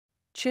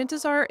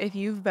Chances are, if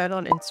you've been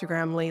on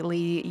Instagram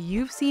lately,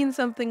 you've seen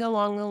something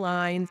along the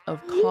lines of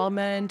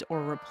comment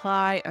or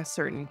reply a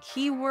certain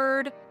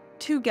keyword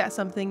to get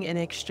something in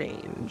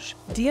exchange.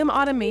 DM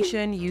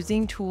automation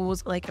using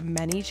tools like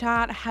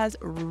ManyChat has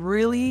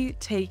really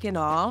taken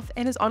off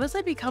and has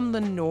honestly become the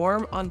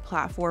norm on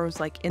platforms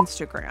like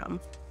Instagram.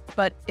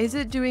 But is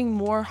it doing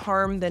more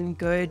harm than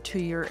good to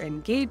your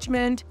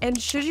engagement?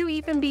 And should you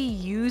even be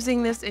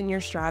using this in your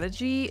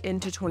strategy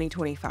into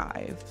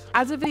 2025?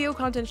 As a video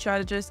content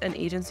strategist and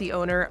agency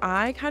owner,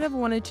 I kind of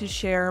wanted to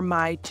share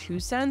my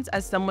 2 cents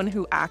as someone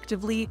who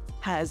actively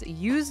has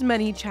used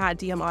many chat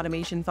DM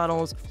automation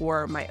funnels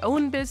for my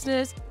own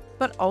business,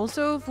 but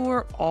also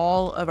for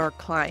all of our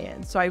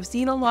clients. So I've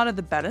seen a lot of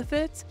the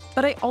benefits,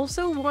 but I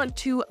also want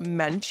to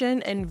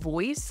mention and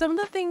voice some of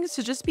the things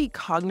to just be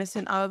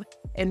cognizant of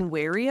and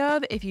wary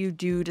of if you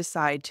do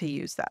decide to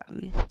use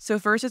them. So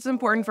first, it's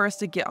important for us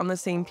to get on the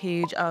same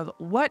page of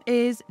what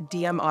is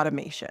DM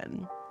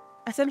automation.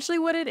 Essentially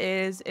what it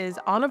is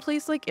on a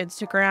place like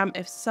Instagram,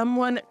 if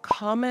someone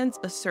comments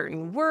a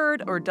certain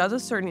word or does a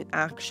certain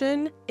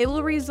action, it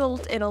will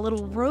result in a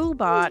little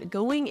robot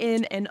going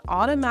in and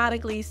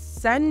automatically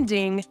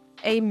sending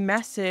a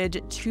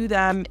message to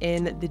them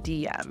in the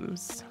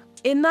DMs.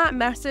 In that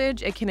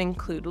message, it can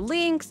include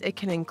links, it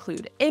can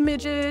include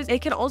images,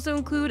 it can also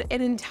include an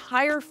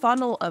entire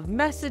funnel of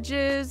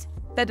messages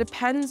that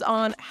depends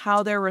on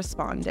how they're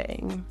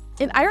responding.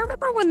 And I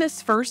remember when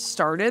this first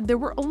started, there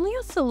were only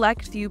a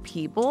select few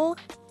people,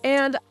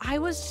 and I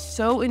was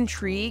so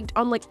intrigued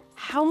on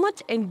how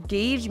much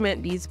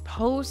engagement these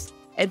posts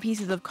and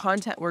pieces of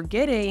content were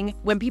getting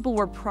when people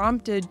were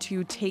prompted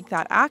to take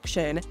that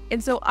action.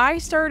 And so I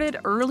started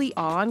early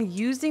on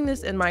using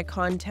this in my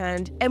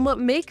content. And what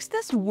makes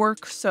this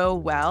work so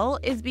well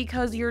is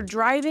because you're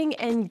driving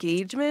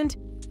engagement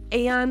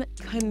and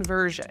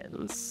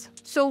conversions.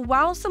 So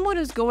while someone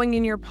is going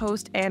in your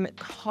post and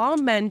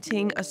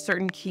commenting a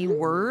certain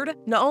keyword,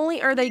 not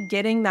only are they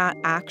getting that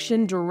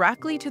action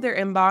directly to their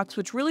inbox,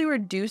 which really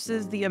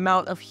reduces the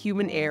amount of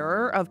human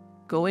error of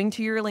going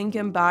to your link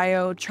in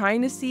bio,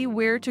 trying to see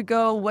where to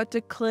go, what to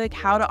click,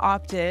 how to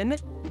opt in.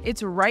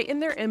 It's right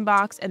in their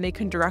inbox and they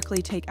can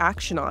directly take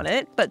action on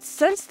it. But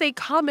since they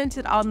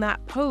commented on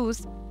that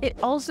post, it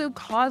also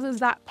causes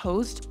that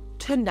post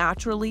to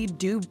naturally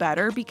do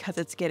better because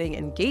it's getting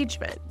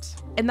engagement.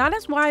 And that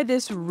is why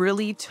this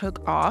really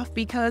took off,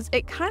 because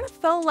it kind of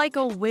felt like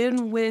a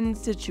win-win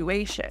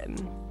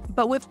situation.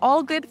 But with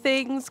all good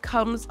things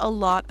comes a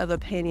lot of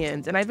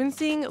opinions. And I've been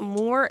seeing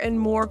more and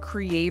more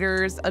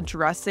creators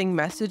addressing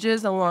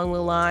messages along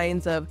the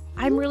lines of,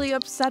 I'm really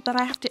upset that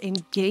I have to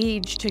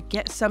engage to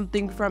get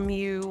something from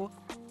you.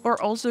 Or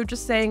also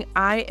just saying,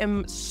 I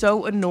am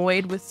so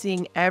annoyed with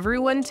seeing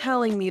everyone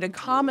telling me to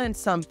comment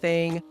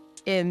something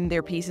in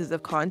their pieces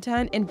of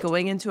content and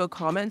going into a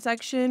comment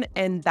section,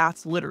 and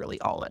that's literally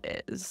all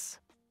it is.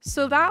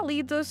 So that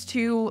leads us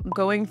to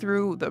going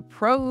through the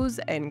pros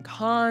and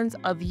cons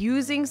of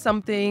using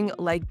something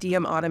like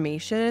DM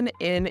automation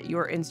in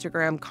your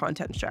Instagram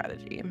content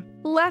strategy.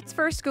 Let's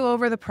first go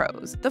over the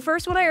pros. The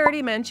first one I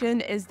already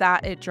mentioned is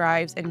that it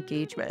drives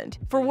engagement.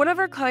 For one of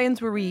our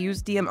clients where we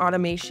use DM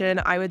automation,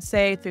 I would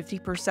say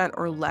 50%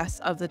 or less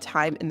of the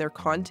time in their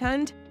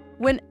content,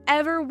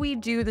 whenever we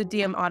do the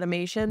DM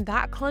automation,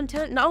 that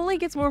content not only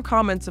gets more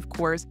comments, of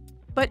course,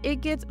 but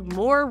it gets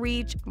more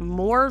reach,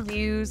 more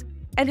views,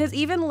 and has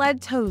even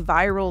led to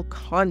viral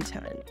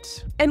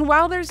content. And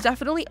while there's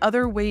definitely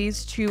other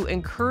ways to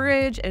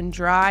encourage and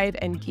drive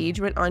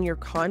engagement on your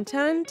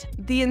content,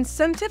 the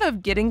incentive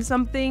of getting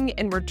something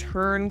in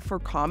return for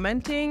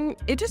commenting,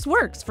 it just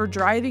works for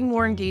driving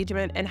more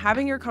engagement and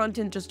having your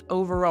content just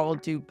overall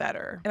do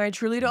better. And I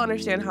truly don't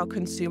understand how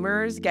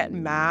consumers get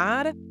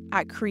mad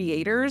at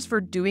creators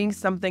for doing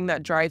something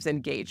that drives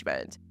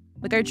engagement.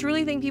 I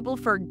truly think people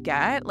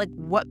forget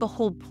what the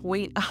whole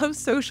point of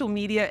social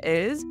media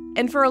is.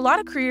 And for a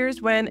lot of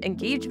creators, when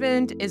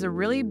engagement is a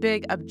really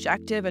big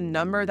objective and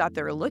number that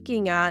they're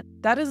looking at,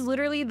 that is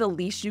literally the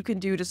least you can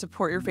do to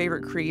support your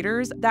favorite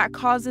creators. That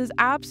causes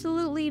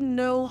absolutely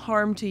no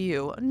harm to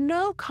you,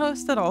 no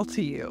cost at all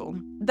to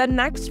you. The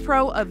next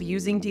pro of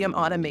using DM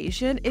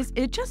automation is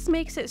it just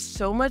makes it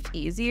so much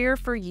easier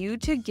for you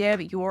to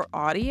give your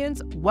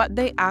audience what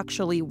they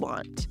actually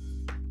want.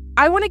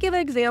 I want to give an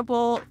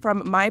example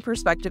from my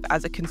perspective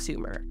as a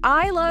consumer.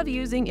 I love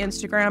using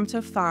Instagram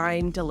to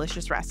find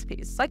delicious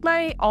recipes,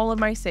 like all of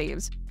my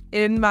saves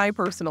in my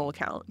personal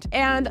account.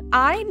 And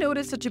I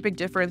noticed such a big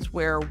difference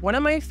where one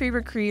of my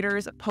favorite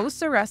creators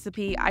posts a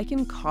recipe, I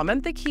can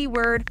comment the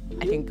keyword,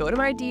 I can go to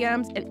my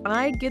DMs, and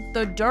I get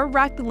the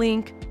direct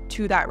link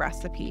to that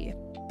recipe.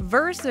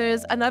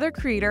 Versus another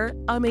creator,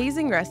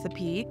 amazing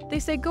recipe, they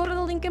say go to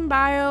the link in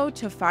bio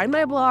to find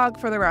my blog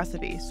for the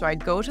recipe. So I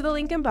go to the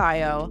link in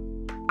bio,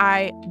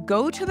 I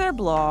go to their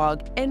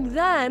blog, and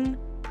then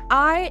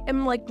I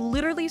am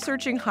literally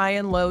searching high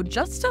and low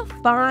just to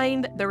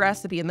find the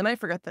recipe. And then I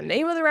forget the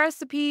name of the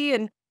recipe,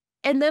 and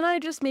then I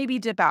just maybe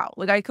dip out.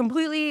 I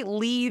completely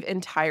leave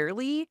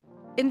entirely.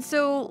 And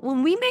so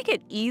when we make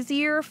it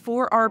easier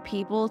for our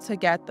people to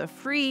get the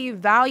free,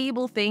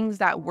 valuable things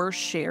that we're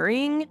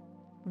sharing,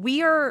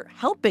 we are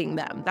helping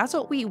them. That's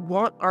what we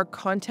want our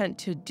content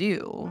to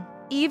do.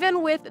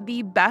 Even with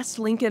the best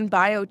link in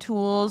bio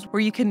tools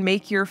where you can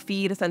make your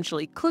feed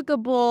essentially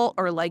clickable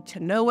or like to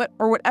know it,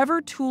 or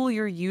whatever tool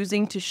you're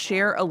using to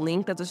share a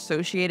link that's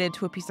associated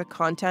to a piece of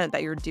content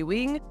that you're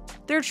doing,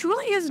 there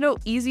truly is no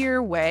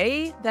easier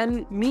way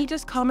than me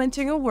just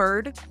commenting a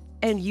word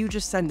and you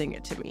just sending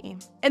it to me.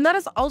 And that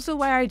is also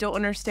why I don't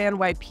understand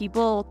why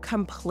people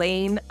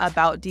complain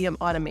about DM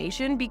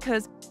automation,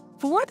 because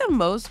for the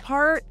most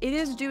part, it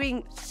is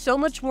doing so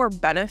much more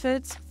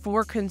benefits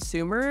for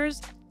consumers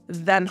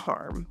than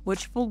harm,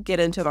 which we'll get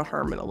into the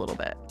harm in a little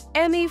bit.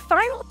 And the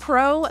final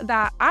pro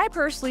that I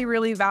personally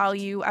really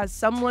value as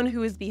someone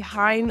who is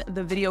behind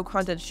the video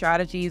content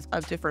strategies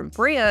of different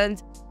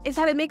brands is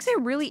that it makes it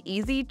really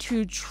easy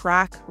to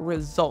track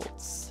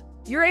results.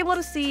 You're able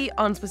to see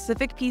on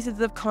specific pieces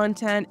of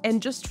content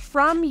and just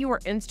from your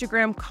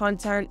Instagram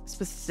content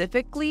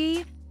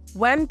specifically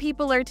when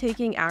people are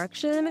taking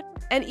action,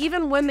 and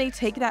even when they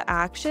take that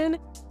action,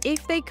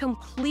 if they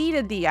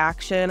completed the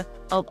action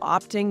of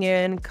opting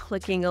in,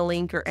 clicking a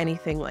link, or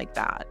anything like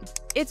that.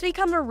 It's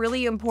become a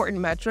really important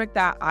metric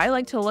that I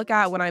like to look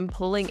at when I'm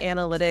pulling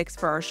analytics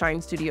for our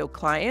Shine Studio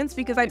clients,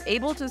 because I'm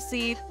able to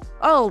see,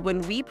 oh,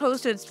 when we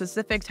posted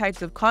specific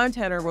types of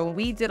content, or when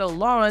we did a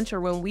launch,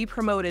 or when we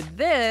promoted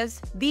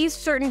this, these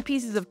certain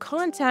pieces of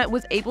content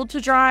was able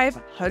to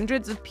drive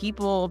hundreds of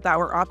people that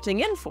were opting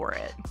in for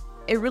it.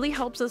 It really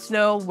helps us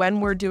know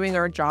when we're doing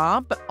our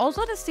job, but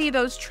also to see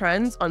those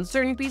trends on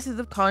certain pieces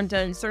of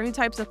content, certain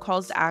types of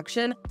calls to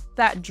action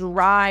that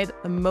drive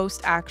the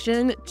most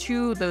action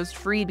to those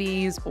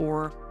freebies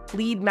or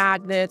lead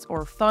magnets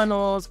or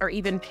funnels or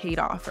even paid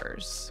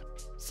offers.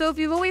 So if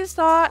you've always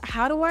thought,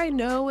 how do I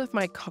know if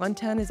my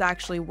content is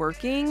actually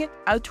working?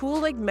 A tool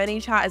like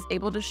ManyChat is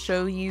able to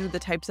show you the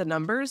types of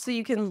numbers so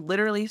you can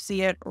literally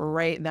see it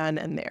right then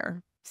and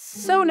there.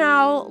 So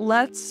now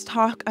let's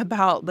talk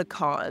about the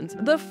cons.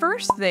 The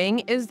first thing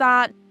is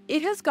that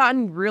it has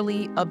gotten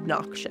really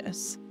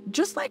obnoxious.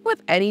 Just like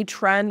with any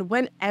trend,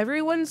 when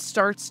everyone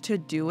starts to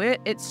do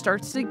it, it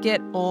starts to get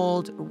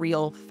old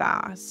real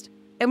fast.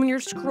 And when you're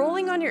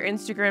scrolling on your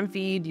Instagram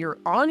feed, you're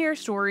on your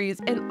stories,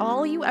 and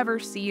all you ever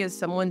see is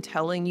someone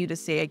telling you to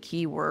say a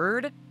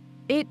keyword,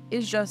 it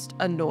is just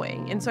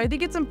annoying. And so I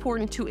think it's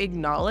important to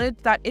acknowledge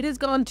that it has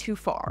gone too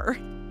far.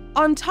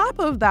 On top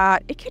of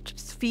that, it can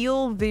just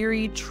feel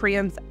very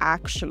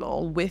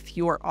transactional with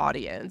your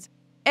audience.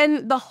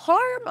 And the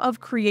harm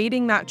of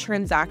creating that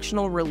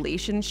transactional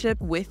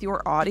relationship with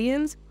your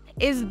audience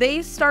is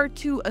they start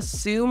to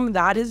assume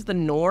that is the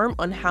norm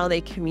on how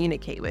they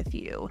communicate with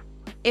you.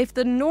 If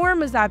the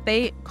norm is that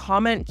they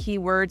comment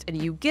keywords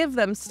and you give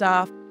them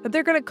stuff, that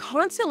they're going to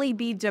constantly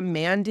be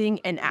demanding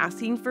and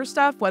asking for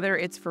stuff, whether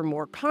it's for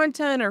more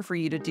content or for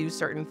you to do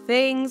certain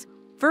things,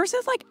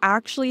 versus like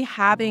actually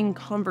having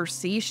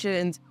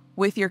conversations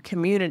with your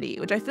community,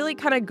 which I feel like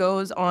kind of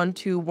goes on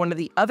to one of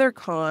the other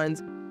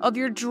cons of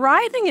your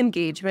driving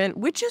engagement,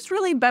 which is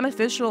really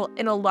beneficial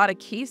in a lot of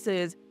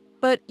cases,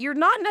 but you're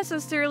not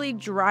necessarily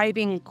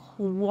driving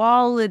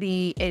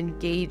quality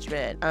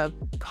engagement of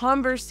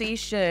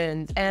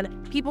conversations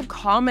and people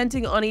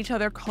commenting on each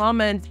other's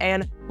comments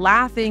and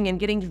laughing and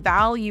getting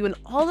value and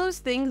all those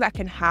things that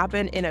can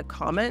happen in a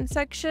comment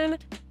section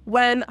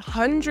when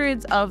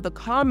hundreds of the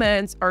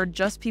comments are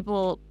just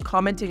people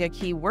commenting a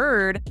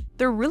keyword.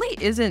 There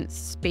really isn't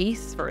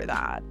space for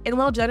that. And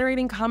while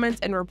generating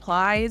comments and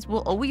replies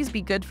will always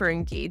be good for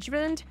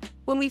engagement,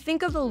 when we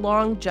think of the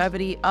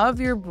longevity of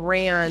your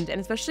brand, and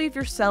especially if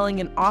you're selling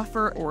an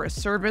offer or a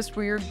service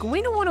where you're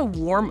going to want to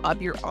warm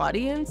up your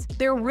audience,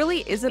 there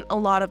really isn't a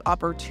lot of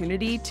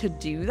opportunity to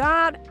do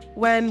that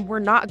when we're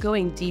not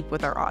going deep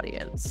with our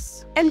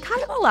audience. And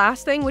kind of the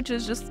last thing, which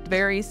is just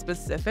very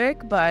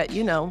specific, but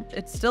you know,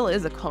 it still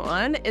is a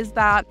con, is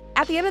that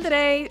at the end of the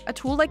day, a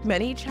tool like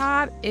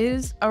ManyChat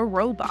is a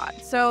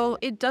robot. So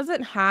it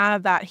doesn't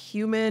have that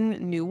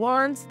human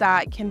nuance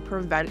that can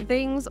prevent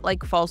things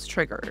like false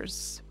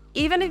triggers.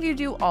 Even if you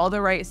do all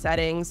the right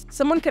settings,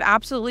 someone could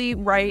absolutely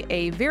write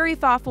a very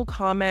thoughtful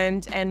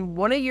comment and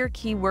one of your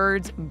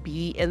keywords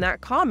be in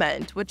that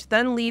comment, which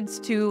then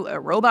leads to a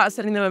robot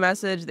sending them a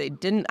message they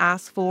didn't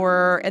ask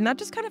for. And that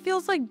just kind of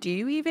feels like, do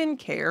you even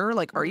care?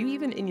 Like, are you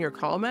even in your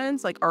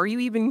comments? Like, are you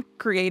even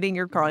creating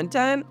your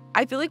content?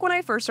 I feel like when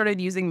I first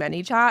started using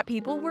ManyChat,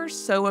 people were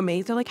so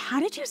amazed. They're like, how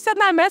did you send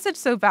that message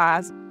so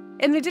fast?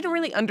 And they didn't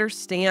really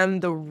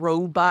understand the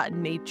robot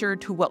nature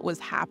to what was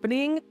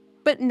happening.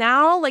 But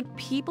now, like,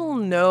 people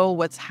know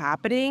what's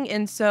happening.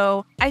 And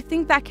so I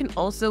think that can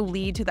also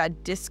lead to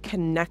that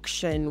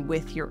disconnection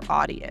with your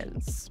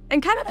audience.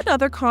 And kind of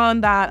another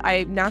con that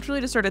I naturally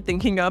just started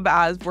thinking of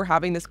as we're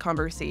having this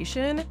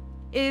conversation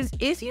is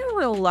if you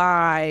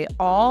rely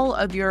all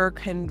of your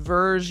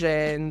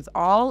conversions,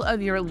 all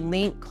of your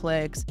link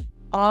clicks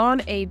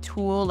on a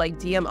tool like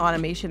DM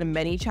automation and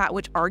ManyChat,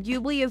 which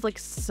arguably is like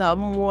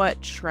somewhat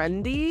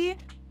trendy,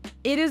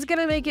 it is going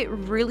to make it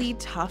really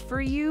tough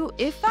for you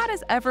if that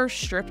is ever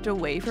stripped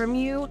away from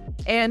you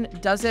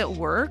and doesn't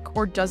work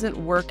or doesn't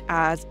work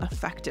as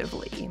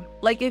effectively.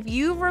 Like if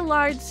you've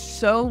relied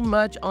so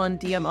much on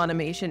DM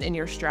automation in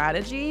your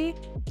strategy,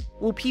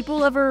 will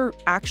people ever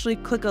actually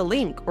click a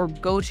link or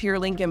go to your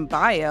link in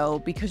bio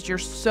because you're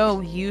so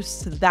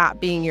used to that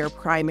being your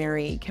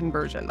primary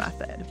conversion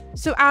method?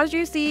 So as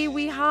you see,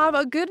 we have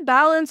a good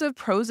balance of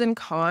pros and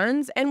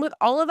cons. And with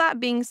all of that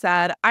being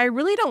said, I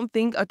really don't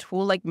think a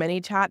tool like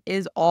ManyChat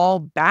is all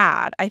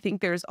bad. I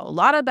think there's a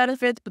lot of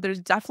benefits, but there's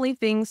definitely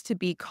things to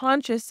be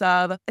conscious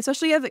of,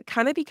 especially as it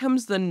kind of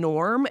becomes the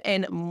norm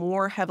and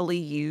more heavily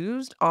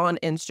used on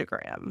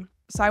Instagram.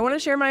 So I want to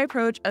share my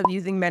approach of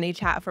using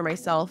ManyChat for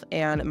myself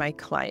and my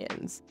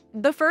clients.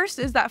 The first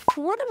is that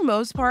for the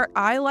most part,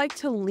 I like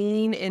to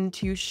lean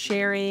into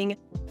sharing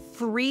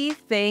free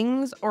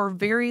things or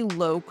very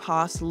low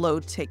cost, low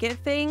ticket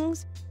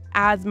things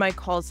as my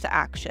calls to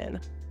action.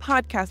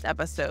 Podcast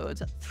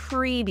episodes,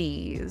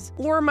 freebies,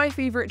 or my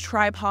favorite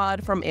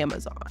tripod from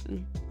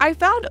Amazon. I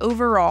found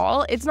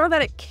overall, it's not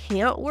that it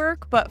can't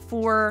work, but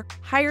for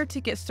higher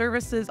ticket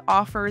services,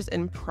 offers,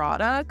 and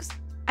products,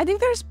 I think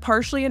there's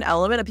partially an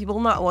element of people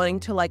not wanting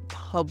to like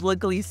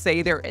publicly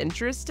say they're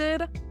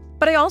interested,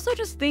 but I also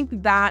just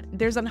think that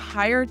there's a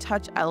higher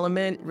touch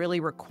element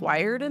really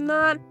required in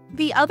that.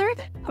 The other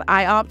thing that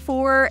I opt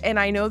for, and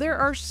I know there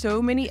are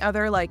so many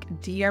other like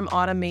DM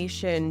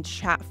automation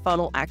chat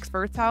funnel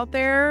experts out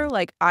there,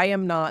 like I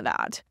am not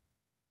that,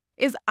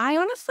 is I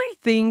honestly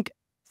think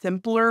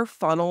simpler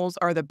funnels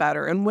are the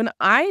better. And when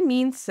I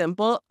mean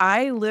simple,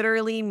 I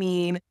literally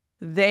mean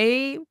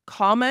they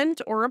comment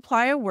or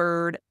reply a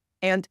word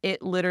and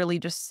it literally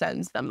just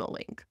sends them the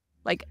link.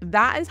 Like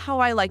that is how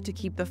I like to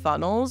keep the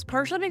funnels,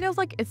 partially because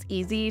like it's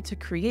easy to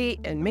create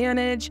and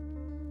manage.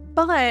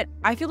 But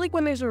I feel like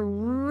when there's a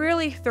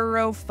really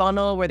thorough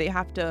funnel where they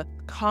have to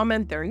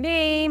comment their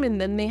name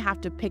and then they have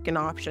to pick an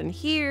option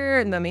here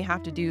and then they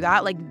have to do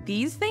that, like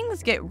these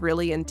things get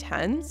really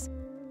intense.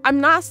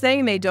 I'm not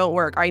saying they don't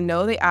work. I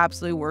know they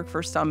absolutely work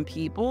for some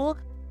people.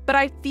 But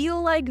I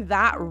feel like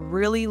that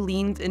really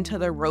leans into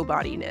the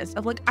robotiness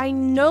of like, I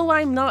know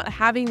I'm not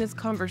having this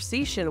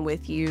conversation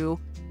with you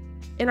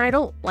and I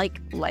don't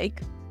like.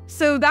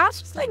 So that's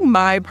just like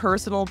my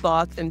personal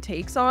thoughts and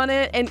takes on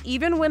it. And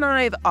even when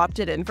I've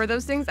opted in for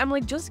those things, I'm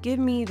like, just give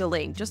me the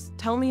link. Just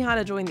tell me how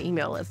to join the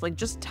email list. Like,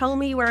 just tell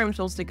me where I'm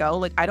supposed to go.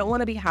 Like, I don't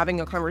want to be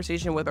having a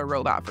conversation with a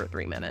robot for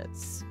 3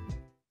 minutes.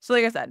 So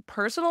like I said,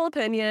 personal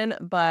opinion,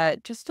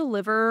 but just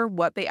deliver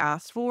what they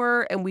asked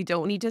for, and we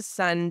don't need to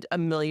send a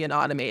million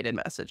automated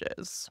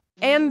messages.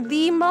 And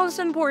the most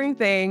important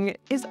thing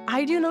is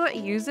I do not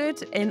use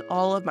it in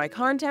all of my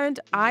content.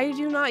 I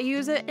do not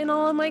use it in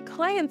all of my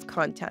clients'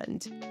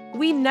 content.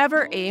 We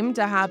never aim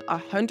to have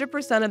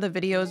 100% of the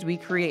videos we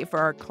create for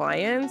our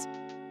clients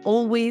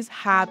always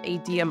have a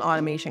DM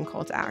automation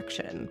call to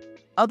action.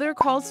 Other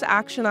calls to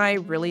action I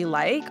really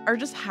like are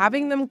just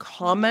having them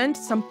comment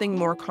something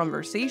more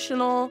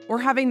conversational or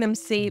having them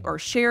save or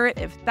share it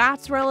if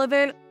that's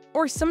relevant.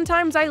 Or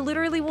sometimes I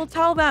literally will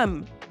tell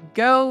them,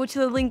 go to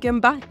the link in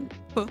bio.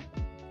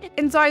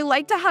 And so I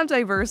like to have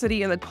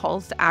diversity in the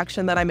calls to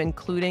action that I'm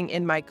including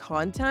in my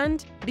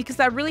content because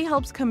that really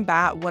helps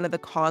combat one of the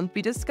cons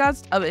we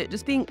discussed of it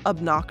just being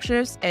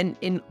obnoxious and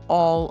in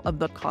all of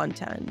the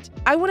content.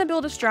 I want to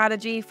build a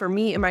strategy for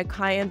me and my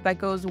clients that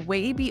goes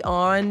way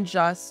beyond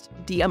just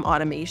DM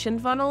automation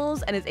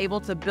funnels and is able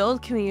to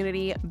build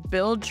community,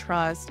 build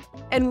trust,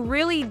 and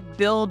really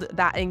build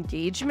that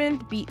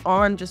engagement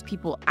beyond just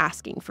people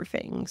asking for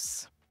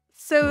things.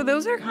 So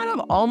those are kind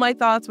of all my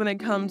thoughts when it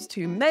comes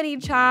to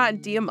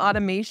ManyChat, DM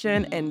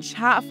automation, and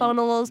chat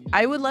funnels.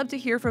 I would love to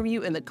hear from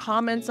you in the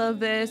comments of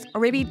this, or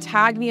maybe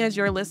tag me as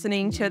you're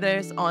listening to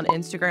this on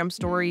Instagram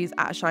stories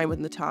at Shine with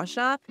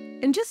Natasha.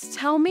 And just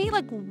tell me,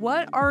 like,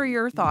 what are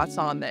your thoughts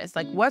on this?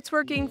 Like, what's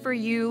working for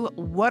you?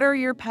 What are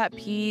your pet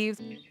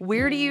peeves?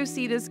 Where do you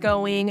see this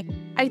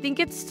going? I think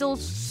it's still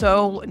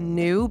so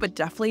new, but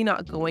definitely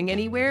not going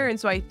anywhere. And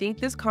so I think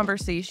this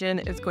conversation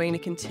is going to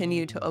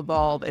continue to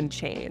evolve and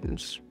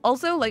change.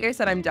 Also, like I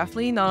said, I'm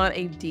definitely not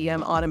a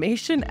DM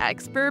automation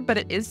expert, but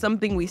it is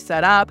something we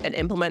set up and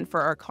implement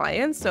for our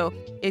clients. So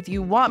if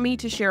you want me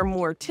to share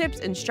more tips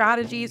and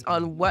strategies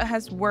on what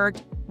has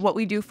worked, what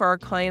we do for our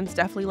clients,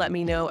 definitely let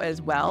me know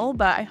as well.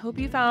 But I hope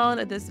you found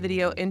this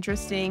video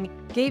interesting,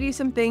 gave you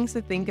some things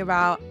to think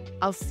about.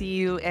 I'll see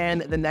you in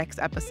the next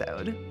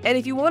episode. And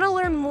if you want to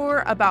learn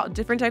more about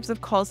different types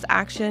of calls to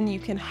action you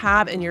can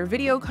have in your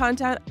video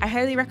content, I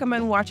highly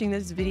recommend watching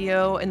this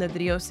video in the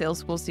Video Sales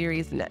School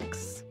series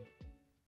next.